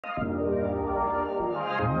We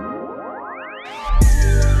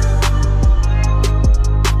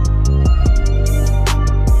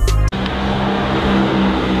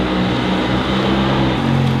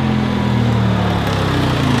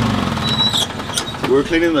were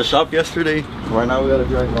cleaning the shop yesterday. Right now we gotta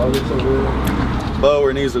drive August over there. But we're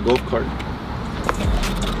gonna use the golf cart.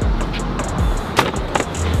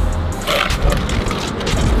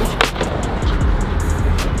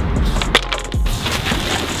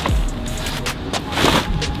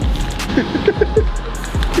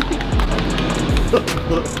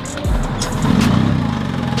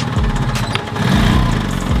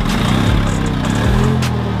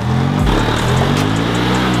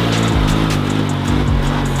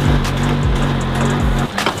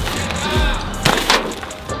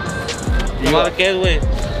 ¿Qué es, güey?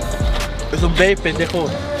 Es un vape, pendejo.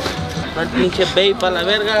 El pinche vape a la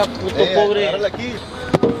verga, puto pobre. Agárrala aquí.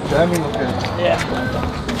 Dame lo que. Yeah.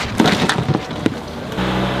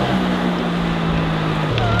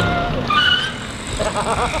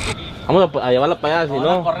 Vamos a llevarla para allá, si no.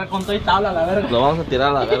 Vamos a correr con toda y tabla a la verga. Lo vamos a tirar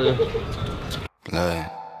a la verga.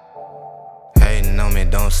 Hating on me,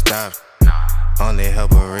 don't stop. Only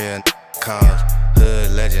help a real cause.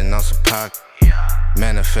 Hood legend on some pocket.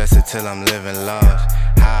 Manifested till I'm living large.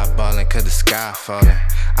 Highballing cause the sky falling.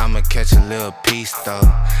 I'ma catch a little piece though.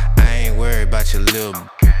 I ain't worried about your little.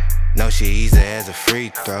 No, she easy as a free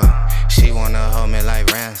throw. She wanna hold me like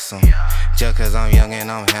ransom. Just cause I'm young and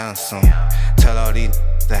I'm handsome. Tell all these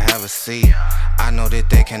to have a seat. I know that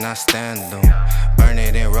they cannot stand them. Burn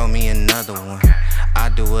it and roll me another one. I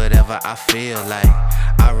do whatever I feel like.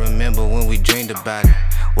 I remember when we dreamed about it.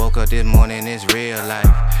 Woke up this morning, it's real life.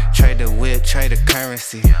 Trade the whip, trade the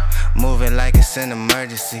currency. Moving like it's an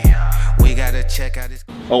emergency. We gotta check out this.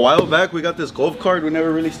 A while back we got this golf cart. We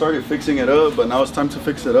never really started fixing it up, but now it's time to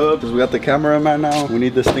fix it up because we got the cameraman now. We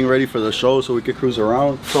need this thing ready for the show so we can cruise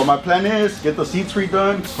around. So my plan is get the seats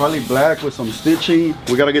redone, probably black with some stitching.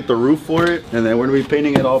 We gotta get the roof for it, and then we're gonna be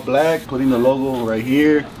painting it all black, putting the logo right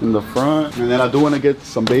here in the front. And then I do want to get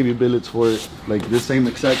some baby billets for it, like this same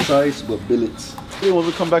exact size but billets. When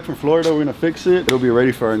we come back from Florida, we're gonna fix it. It'll be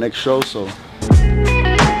ready for our next show, so.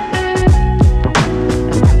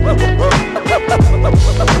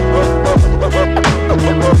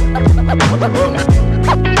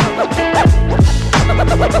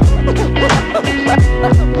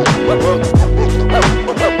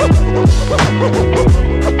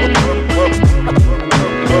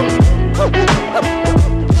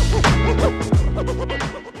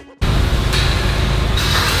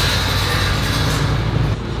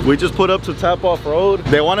 We just put up to Tap Off Road.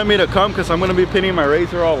 They wanted me to come because I'm going to be painting my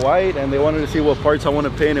Razor all white, and they wanted to see what parts I want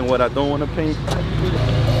to paint and what I don't want to paint.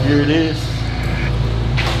 Here it is.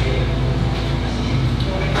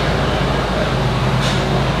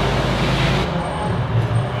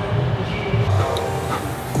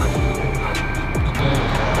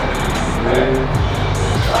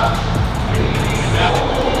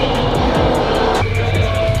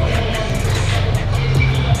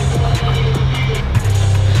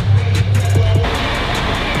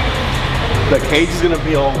 The cage is gonna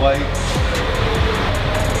be all white.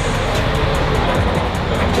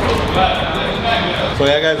 So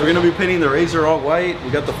yeah guys, we're gonna be painting the Razor all white. We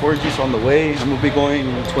got the 4Gs on the way. I'm gonna be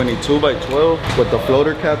going 22 by 12 with the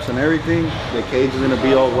floater caps and everything. The cage is gonna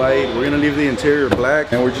be all white. We're gonna leave the interior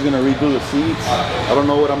black, and we're just gonna redo the seats. I don't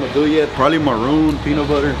know what I'm gonna do yet. Probably maroon, peanut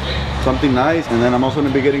butter, something nice. And then I'm also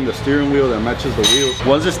gonna be getting the steering wheel that matches the wheels.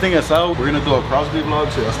 Once this thing is out, we're gonna do a Crosby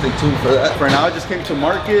vlog, so stay tuned for that. For now, I just came to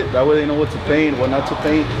market. That way they know what to paint, what not to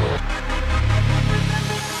paint.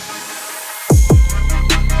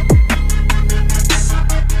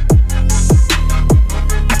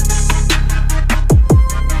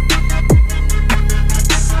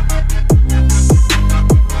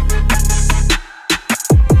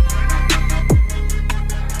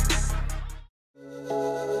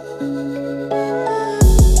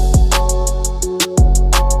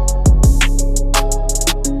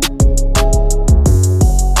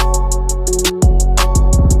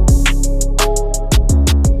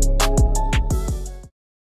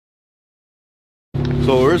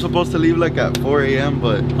 So we're supposed to leave like at 4 a.m.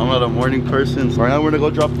 but I'm not a morning person. So right now we're gonna go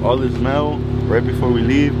drop all this mail right before we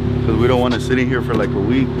leave because we don't want to sit in here for like a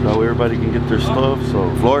week. That way everybody can get their stuff.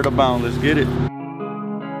 So Florida bound, let's get it.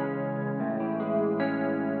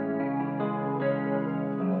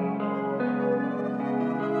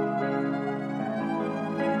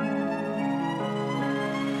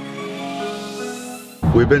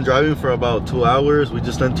 We've been driving for about 2 hours. We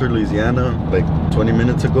just entered Louisiana like 20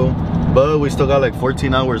 minutes ago. But we still got like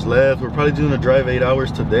 14 hours left. We're probably doing a drive 8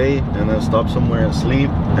 hours today and then stop somewhere and sleep.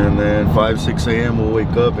 And then 5, 6 a.m. we'll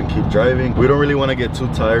wake up and keep driving. We don't really want to get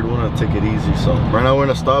too tired. We want to take it easy. So right now we're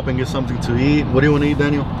gonna stop and get something to eat. What do you want to eat,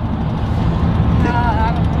 Daniel?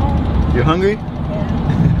 I don't know. You're hungry?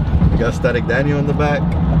 Yeah. We got Static Daniel in the back.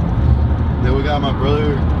 Then we got my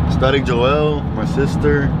brother, Static Joel, my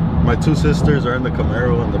sister. My 2 sisters are in the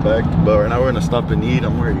Camaro in the back. But right now we're gonna stop and eat.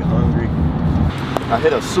 I'm already hungry. I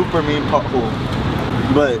hit a super mean pothole,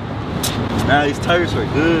 but nah, these tires are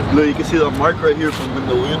good. Look, you can see the mark right here from when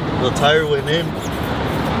the tire went in,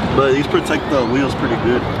 but these protect the wheels pretty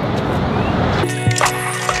good.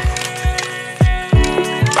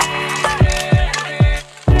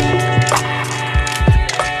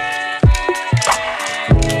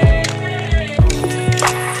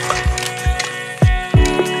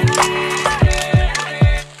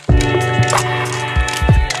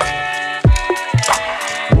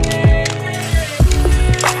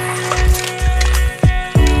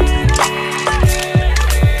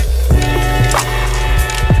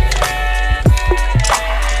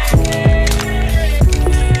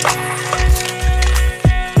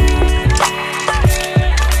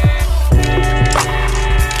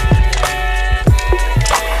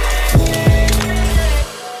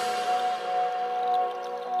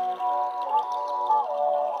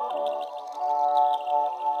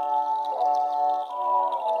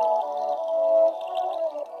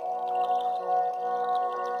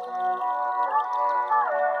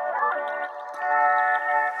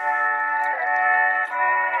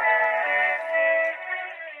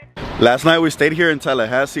 Last night we stayed here in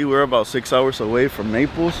Tallahassee. We're about 6 hours away from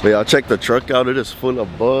Naples. But y'all check the truck out. It is full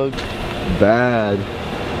of bugs. Bad.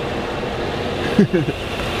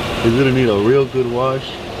 It's gonna need a real good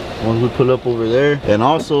wash once we pull up over there. And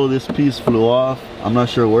also this piece flew off. I'm not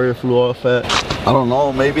sure where it flew off at. I don't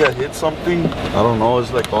know, maybe I hit something. I don't know,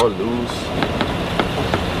 it's like all loose.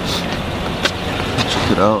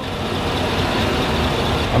 Check it out.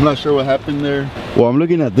 I'm not sure what happened there. Well, I'm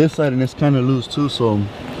looking at this side and it's kind of loose too, so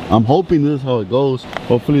I'm hoping this is how it goes.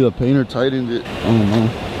 Hopefully the painter tightened it. I don't know.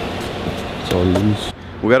 It's all loose.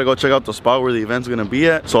 We gotta go check out the spot where the event's gonna be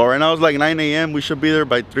at. So right now it's like 9 a.m. We should be there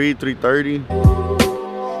by 3:30.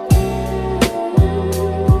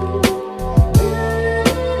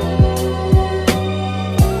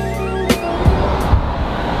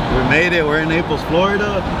 We made it. We're in Naples,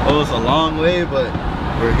 Florida. Oh, it's a long way, but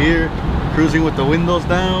we're here. Cruising with the windows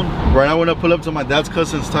down. Right now we're gonna pull up to my dad's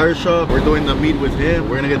cousin's tire shop. We're doing the meet with him.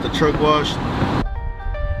 We're gonna get the truck washed.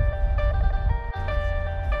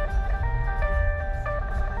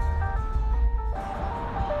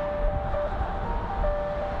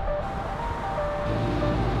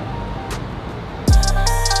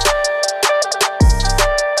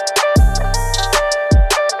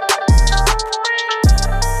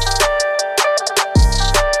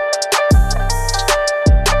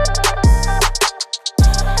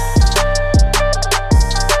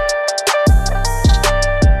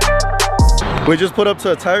 We just put up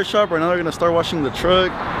to a tire shop. Right now we're gonna start washing the truck.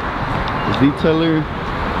 The detailer.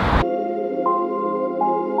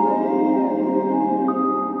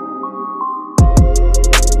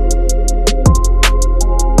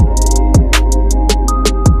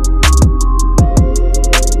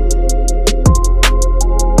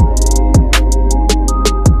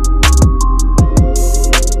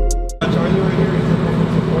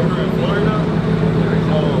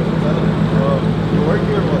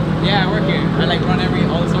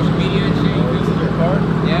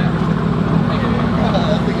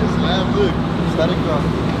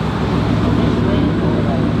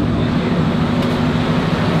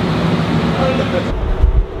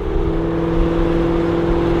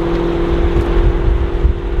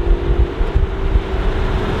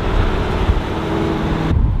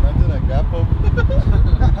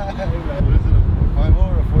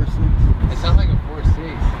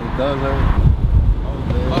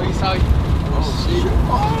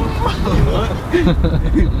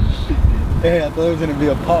 Hey, I thought it was gonna be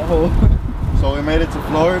a pothole. So we made it to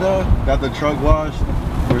Florida, got the truck washed.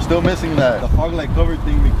 We're still missing the fog light cover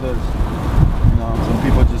thing because, you know, some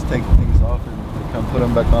people just take things off and they can't put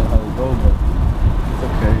them back on how they go, but it's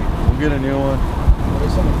okay. We'll get a new one.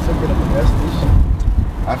 There's someone took it at the gas station.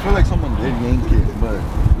 I feel like someone did yank it, but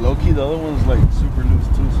low-key the other one's like super loose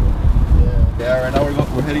too, so. Yeah, right now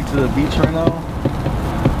we're heading to the beach right now.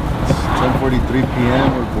 It's 10:43 p.m.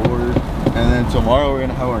 We're bored. And then tomorrow we're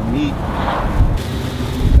gonna have our meet.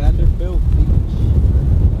 Vanderbilt Beach.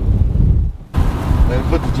 Let's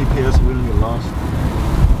put the GPS so we don't get lost.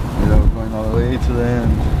 Yeah, we're going all the way to the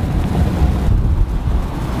end.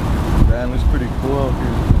 That looks pretty cool out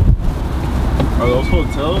here.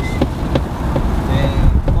 nose.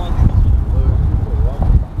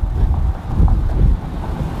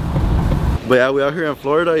 But yeah, we out here in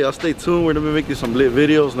Florida. Y'all stay tuned. We're gonna be making some lit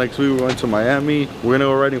videos. Next week we're going to Miami. We're gonna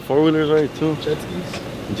go riding four-wheelers, right, too?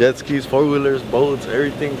 Jet skis, four-wheelers, boats,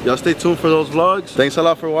 everything. Y'all stay tuned for those vlogs. Thanks a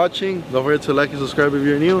lot for watching. Don't forget to like and subscribe if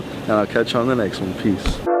you're new. And I'll catch you on the next one.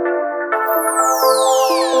 Peace.